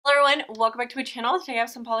everyone, welcome back to my channel. Today I have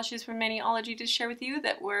some polishes from Maniology to share with you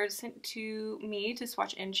that were sent to me to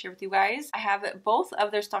swatch and share with you guys. I have both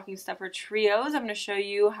of their stocking stuffer trios. I'm going to show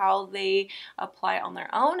you how they apply on their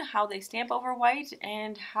own, how they stamp over white,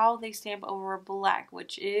 and how they stamp over black,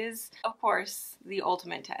 which is, of course, the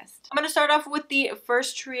ultimate test. I'm going to start off with the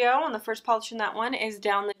first trio, and the first polish in that one is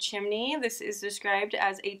Down the Chimney. This is described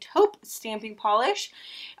as a taupe stamping polish.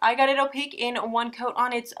 I got it opaque in one coat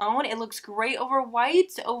on its own. It looks great over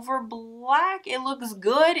white. Over black, it looks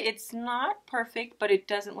good. It's not perfect, but it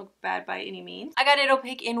doesn't look bad by any means. I got it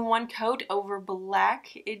opaque in one coat over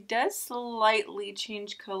black. It does slightly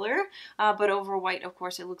change color, but over white, of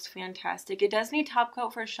course, it looks fantastic. It does need top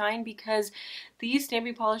coat for shine because these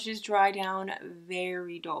stamping polishes dry down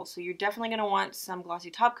very dull. So you're definitely going to want some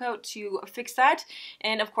glossy top coat to fix that.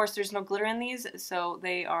 And of course, there's no glitter in these, so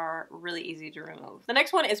they are really easy to remove. The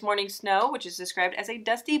next one is Morning Snow, which is described as a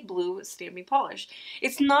dusty blue stamping polish.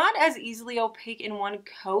 It's not as easily opaque in one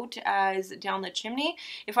coat as Down the Chimney.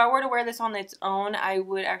 If I were to wear this on its own, I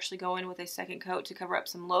would actually go in with a second coat to cover up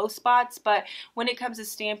some low spots, but when it comes to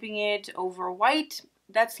stamping it over white,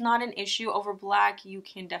 that's not an issue. Over black, you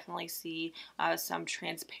can definitely see some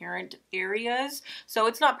transparent areas. So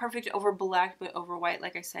it's not perfect over black, but over white,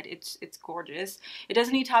 like I said, it's gorgeous. It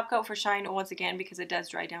doesn't need top coat for shine once again because it does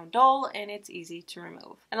dry down dull and it's easy to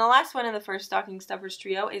remove. And the last one in the first stocking stuffers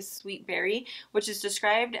trio is Sweet Berry, which is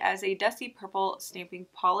described as a dusty purple stamping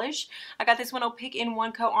polish. I got this one opaque in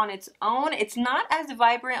one coat on its own. It's not as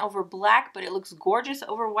vibrant over black, but it looks gorgeous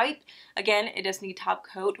over white. Again, it does need top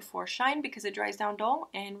coat for shine because it dries down dull,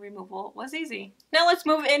 and removal was easy. Now let's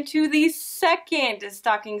move into the second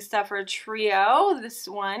stocking stuffer trio. This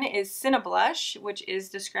one is Cinnablush, which is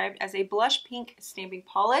described as a blush pink stamping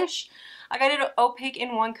polish. I got it opaque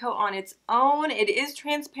in one coat on its own. It is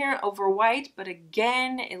transparent over white, but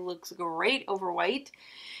again, it looks great over white.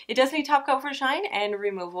 It does need top coat for shine, and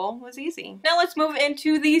removal was easy. Now let's move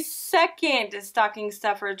into the second stocking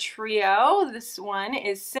stuffer trio. This one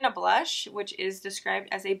is Cinnablush, which is described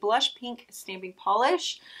as a blush pink stamping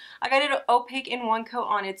polish. I got it opaque in one coat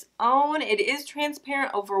on its own. It is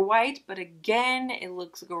transparent over white, but again, it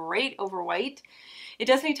looks great over white. It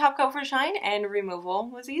does need top coat for shine, and removal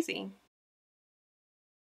was easy.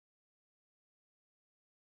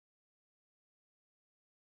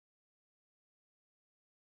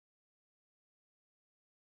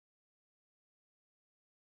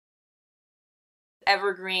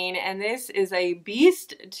 Evergreen, and this is a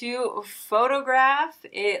beast to photograph.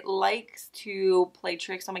 It likes to play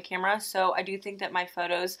tricks on my camera, so I do think that my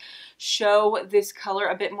photos show this color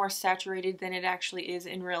a bit more saturated than it actually is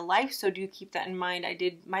in real life, so do keep that in mind. I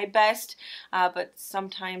did my best, but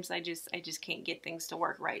sometimes I just can't get things to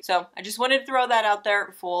work right. So I just wanted to throw that out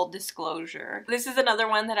there, full disclosure. This is another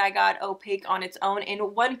one that I got opaque on its own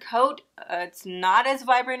in one coat. It's not as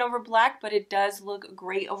vibrant over black, but it does look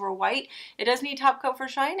great over white. It does need top coat for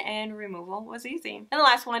shine, and removal was easy. And the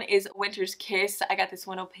last one is Winter's Kiss. I got this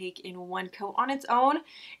one opaque in one coat on its own.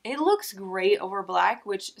 It looks great over black,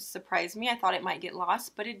 which surprised me. I thought it might get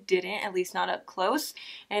lost, but it didn't, at least not up close.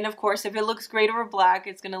 And of course, if it looks great over black,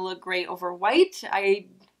 it's going to look great over white. I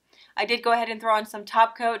did go ahead and throw on some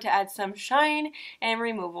top coat to add some shine, and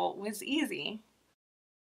removal was easy.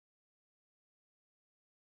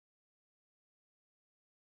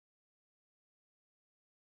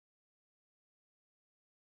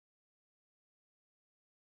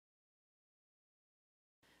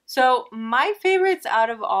 So my favorites out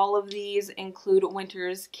of all of these include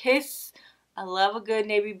Winter's Kiss. I love a good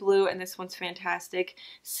navy blue, and this one's fantastic.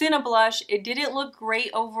 Cinnablush, it didn't look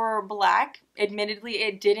great over black. Admittedly,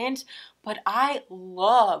 it didn't, but I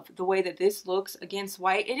love the way that this looks against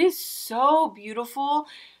white. It is so beautiful.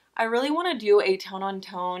 I really want to do a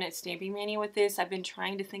tone-on-tone stamping mani with this. I've been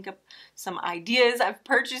trying to think of some ideas. I've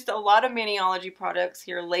purchased a lot of Maniology products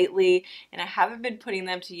here lately, and I haven't been putting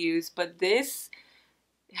them to use, but this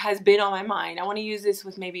has been on my mind. I want to use this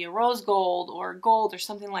with maybe a rose gold or gold or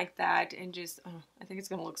something like that, and just, I think it's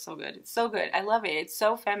going to look so good. It's so good. I love it. It's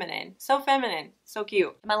so feminine. So feminine. So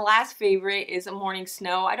cute. My last favorite is a Morning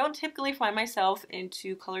Snow. I don't typically find myself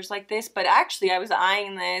into colors like this, but actually I was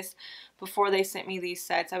eyeing this before they sent me these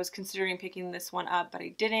sets. I was considering picking this one up, but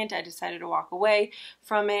I didn't. I decided to walk away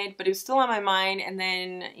from it, but it was still on my mind, and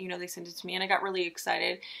then, you know, they sent it to me and I got really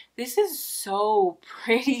excited. This is so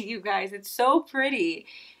pretty, you guys. It's so pretty.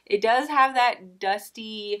 It does have that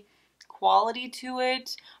dusty quality to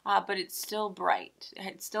it, but it's still bright.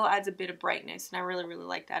 It still adds a bit of brightness, and I really, really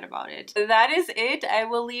like that about it. That is it. I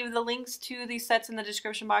will leave the links to these sets in the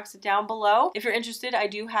description box down below. If you're interested, I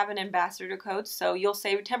do have an ambassador code, so you'll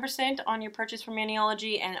save 10% on your purchase from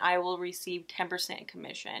Maniology, and I will receive 10%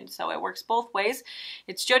 commission. So it works both ways.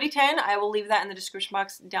 It's Jody10. I will leave that in the description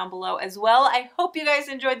box down below as well. I hope you guys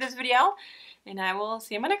enjoyed this video, and I will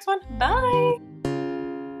see you in my next one. Bye!